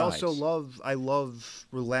 always but I rides. also love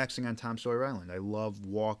relaxing on Tom Sawyer Island. I love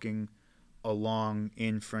walking along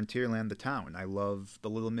in Frontierland, the town. I love the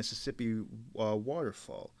little Mississippi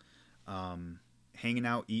waterfall. Hanging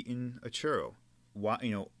out, eating a churro.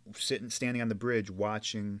 Standing on the bridge,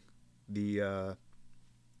 watching the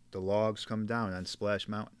logs come down on Splash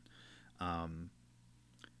Mountain.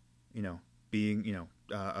 Being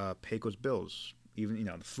Pecos Bills. Even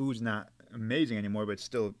the food's not amazing anymore, but it's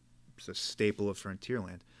a staple of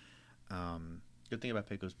Frontierland. Good thing about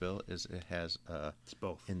Pecos Bill is it has It's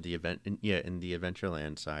both. in the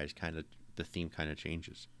Adventureland side, kind of the theme kind of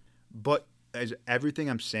changes. But as everything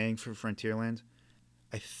I'm saying for Frontierland,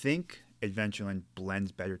 I think Adventureland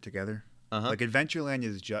blends better together. Uh-huh. Like Adventureland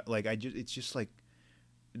is just like it's just like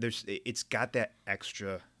it's got that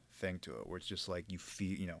extra thing to it where it's just like you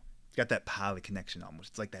feel it's got that poly connection almost.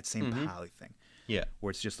 It's like that same poly thing. Yeah.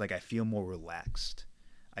 Where it's just like I feel more relaxed.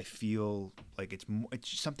 I feel like it's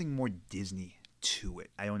something more Disney to it.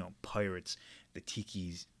 I don't know, pirates, the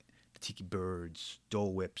tiki birds,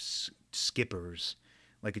 Dole Whips, skippers.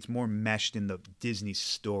 Like it's more meshed in the Disney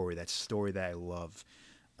story, that story that I love.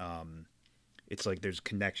 It's like there's a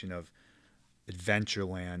connection of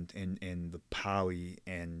Adventureland and the Poly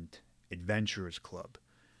and Adventurers Club.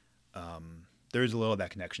 There's a little of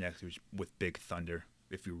that connection actually with Big Thunder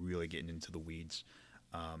if you're really getting into the weeds.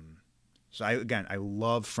 So I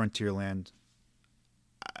love Frontierland.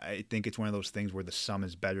 I think it's one of those things where the sum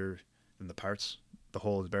is better than the parts. The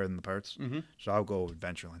whole is better than the parts. Mm-hmm. So I'll go with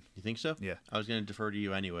Adventureland. You think so? Yeah. I was going to defer to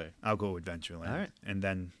you anyway. I'll go with Adventureland. All right. And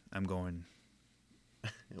then I'm going.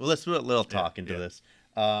 Well, let's put a little talk into yeah. this.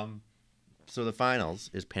 So the finals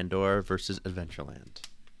is Pandora versus Adventureland.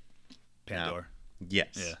 Pandora. Yes.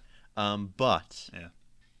 Yeah. But Yeah.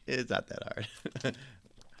 it's not that hard.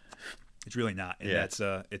 It's really not. And Yeah.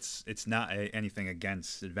 that's it's not anything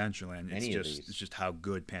against Adventureland. It's Any of just these. it's just how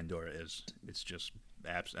good Pandora is. It's just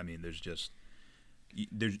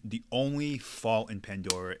there's the only fault in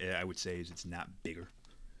Pandora I would say is it's not bigger.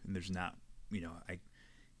 And there's not,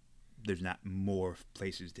 there's not more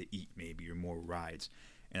places to eat maybe or more rides.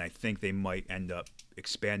 And I think they might end up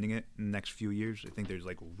expanding it in the next few years. I think there's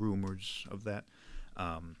like rumors of that.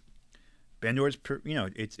 Pandora's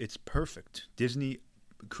it's perfect. Disney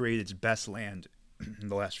created its best land in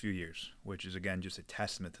the last few years, which is again just a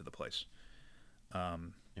testament to the place.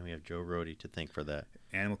 And we have Joe Rohde to thank for that.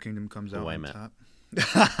 Animal Kingdom comes out Who I on met. top.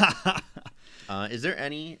 Is there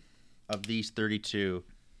any of these 32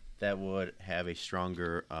 that would have a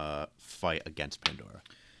stronger fight against Pandora?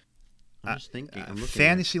 I'm just thinking. I'm looking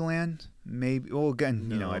Fantasyland, maybe. Well, again,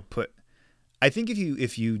 No. I think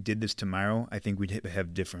if you did this tomorrow, I think we'd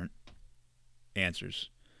have different answers.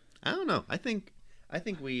 I don't know. I think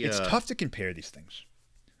we. It's tough to compare these things.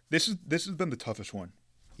 This has been the toughest one.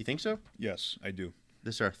 You think so? Yes, I do.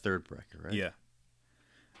 This is our third bracket, right? Yeah.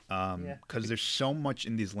 Because there's so much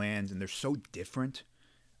in these lands, and they're so different.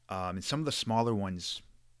 And some of the smaller ones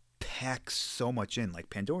pack so much in.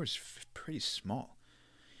 Like Pandora's pretty small,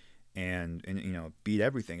 and beat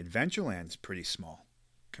everything. Adventureland's pretty small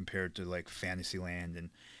compared to like Fantasyland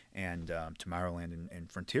and Tomorrowland and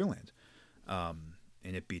Frontierland.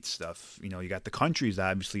 And it beats stuff. You got the countries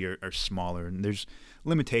obviously are smaller, and there's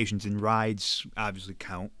limitations, and rides obviously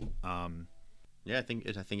count. Yeah, I think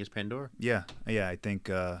it's Pandora. Yeah. I think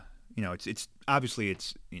it's obviously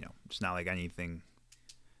it's not like anything.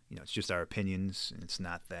 It's just our opinions, and it's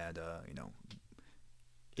not that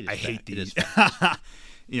It is I bad. hate It these. is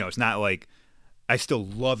It's not like I still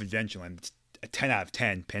love Adventureland. It's a 10 out of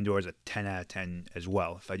 10. Pandora's a 10 out of 10 as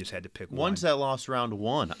well. If I just had to pick one. Ones that lost round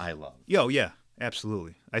one, I love. Yeah,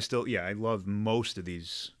 absolutely. I love most of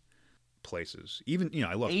these places. Even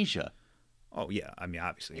I love. Asia. Oh yeah, I mean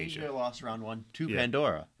obviously Asia Asia. lost round one to Yeah.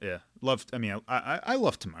 Pandora. Yeah, loved. I mean I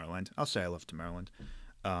love Tomorrowland. I'll say I love Tomorrowland.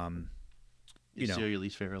 Is still your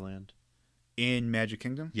least favorite land? In Magic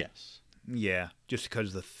Kingdom. Yes. Yeah, just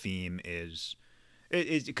because the theme is,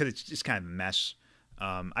 because it's just kind of a mess.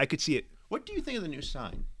 I could see it. What do you think of the new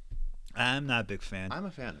sign? I'm not a big fan. I'm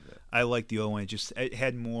a fan of it. I like the old one. It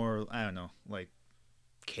had more, I don't know, like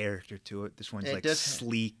character to it. This one's It like does-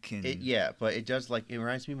 sleek and But it does it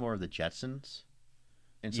reminds me more of the Jetsons.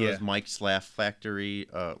 And so Yeah. does Mike's Laugh Factory,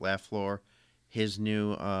 Laugh Floor. His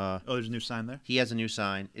new oh, there's a new sign there. he has a new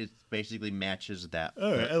sign. It basically matches that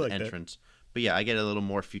All right, I like that. entrance. But yeah, I get a little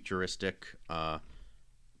more futuristic. I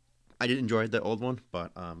did enjoy the old one,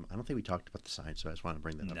 but I don't think we talked about the sign, so I just want to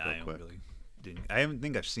bring that up Nah, I real don't quick. really didn't. I haven't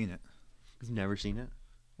think I've seen it. You've never seen it?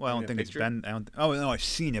 Well, I Seen don't a think it's picture? been. Oh no, I've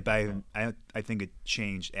seen it, but I haven't. I think it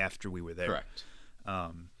changed after we were there. Correct.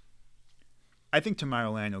 I think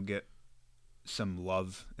Tomorrowland will get some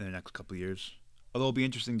love in the next couple of years. Although it'll be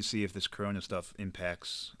interesting to see if this Corona stuff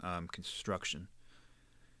impacts construction.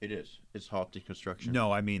 It is. It's halted construction.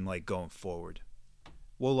 No, I mean like going forward.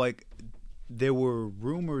 Well, like there were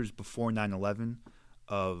rumors before 9/11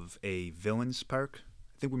 of a villains park.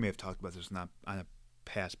 I think we may have talked about this on a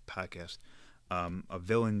past podcast. A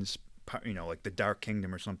villains park, like the Dark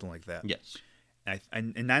Kingdom or something like that. Yes.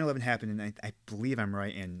 And 9/11 happened, and I believe I'm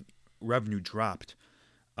right, and revenue dropped.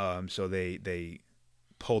 So they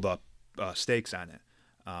pulled up stakes on it.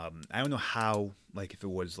 I don't know how, like if it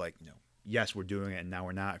was like, yes, we're doing it, and now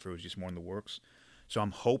we're not, if it was just more in the works. So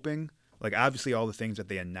I'm hoping, like obviously all the things that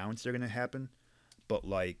they announced are going to happen, but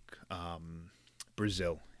like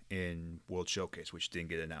Brazil in World Showcase, which didn't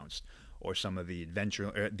get announced, or some of the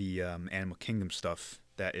Animal Kingdom stuff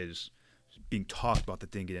that is being talked about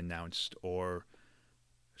that didn't get announced, or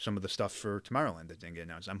some of the stuff for Tomorrowland that didn't get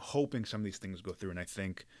announced. I'm hoping some of these things go through, and I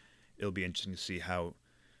think it'll be interesting to see how,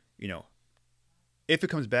 if it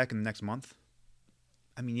comes back in the next month.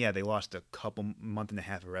 I mean, yeah, they lost a month and a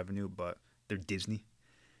half of revenue, but they're Disney.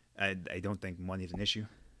 I don't think money's an issue.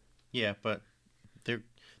 Yeah, but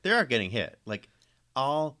they are getting hit. Like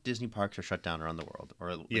all Disney parks are shut down around the world, or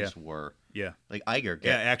at least were. Yeah. Like Iger.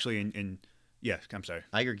 Yeah, actually, I'm sorry.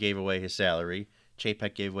 Iger gave away his salary.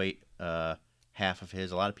 Chapek gave away half of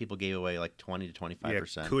his. A lot of people gave away like 20 to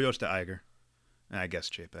 25%. Yeah, kudos to Iger. And I guess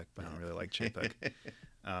Chapek, but I don't really like Chapek.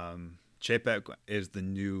 Chapek is the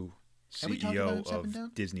new Have we talked about him CEO stepping down?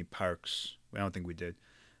 of Disney Parks. I don't think we did.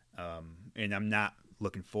 And I'm not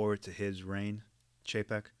looking forward to his reign,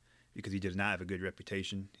 Chapek, because he does not have a good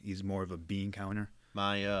reputation. He's more of a bean counter.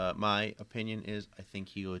 My opinion is I think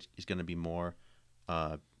is going to be more.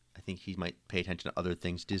 I think he might pay attention to other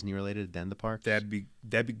things Disney related than the parks. That'd be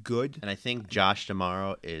good. And I think Josh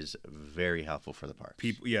D'Amaro is very helpful for the parks.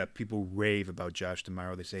 People rave about Josh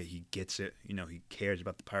D'Amaro. They say he gets it. He cares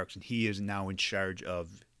about the parks, and he is now in charge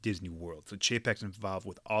of Disney World. So Chapek's involved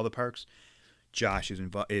with all the parks. Josh is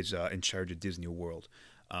in charge of Disney World.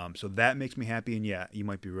 So that makes me happy. And yeah, you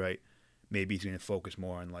might be right. Maybe he's going to focus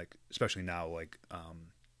more on especially now,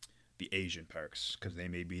 the Asian parks, because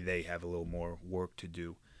they have a little more work to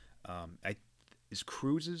do. Is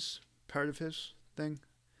cruises part of his thing?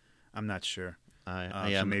 I'm not sure.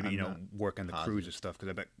 So maybe work on the cruises stuff,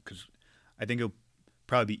 because I think it'll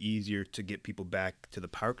probably be easier to get people back to the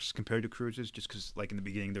parks compared to cruises, just because in the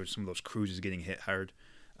beginning there was some of those cruises getting hit hard,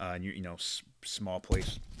 and small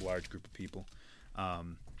place, large group of people.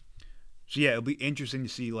 So yeah, it'll be interesting to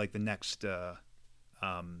see like the next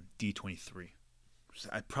D23.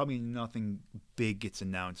 Probably nothing big gets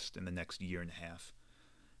announced in the next year and a half.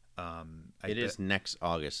 It is next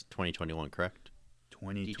August 2021, correct?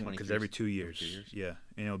 2020, because every 2 years. Yeah,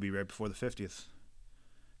 and it'll be right before the 50th.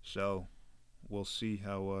 So we'll see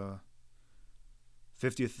how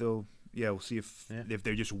 50th though. Yeah, we'll see if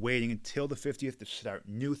they're just waiting until the 50th to start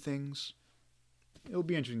new things. It'll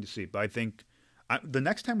be interesting to see. But I think the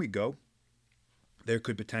next time we go, there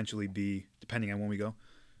could potentially be, depending on when we go,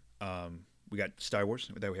 we got Star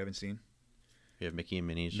Wars that we haven't seen. We have Mickey and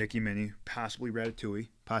Minnie's. Mickey and Minnie, possibly Ratatouille.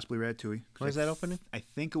 When is that opening? I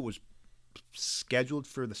think it was scheduled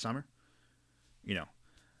for the summer.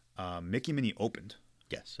 Mickey and Minnie opened.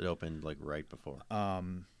 Yes, it opened like right before.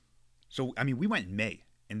 So I mean, we went in May,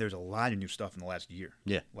 and there's a lot of new stuff in the last year.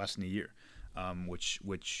 Yeah, less than a year, which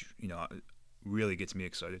really gets me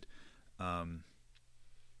excited.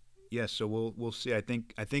 Yeah, so we'll see. I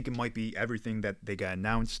think it might be everything that they got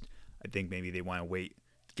announced. I think maybe they want to wait,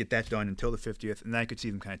 get that done until the 50th, and then I could see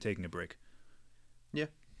them kind of taking a break. Yeah,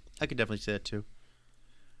 I could definitely see that too.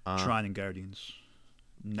 Tron and Guardians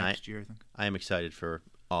next year, I think. I am excited for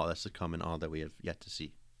all that's to come and all that we have yet to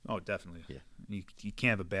see. Oh, definitely. Yeah. You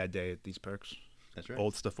can't have a bad day at these parks. That's right.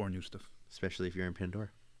 Old stuff or new stuff. Especially if you're in Pandora.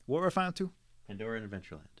 What were our final two? Pandora and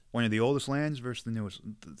Adventureland. One of the oldest lands versus one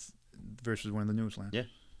of the newest lands. Yeah.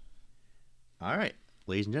 All right.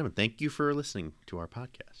 Ladies and gentlemen, thank you for listening to our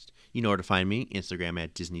podcast. You know where to find me. Instagram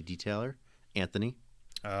at Disney Detailer. Anthony.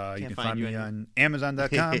 You can find me on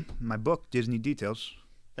Amazon.com. My book, Disney Details.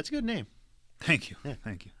 That's a good name. Thank you. Yeah.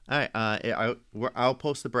 Thank you. All right. I'll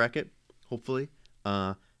post the bracket, hopefully.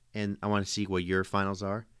 And I want to see what your finals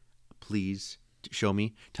are. Please show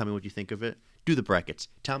me. Tell me what you think of it. Do the brackets.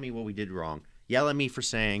 Tell me what we did wrong. Yell at me for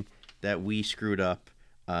saying that we screwed up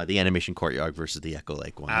the Animation Courtyard versus the Echo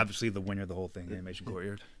Lake one. Obviously, the winner of the whole thing, Animation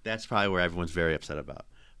Courtyard. That's probably where everyone's very upset about.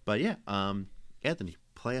 But yeah, Anthony,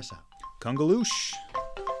 play us out. Kungaloosh.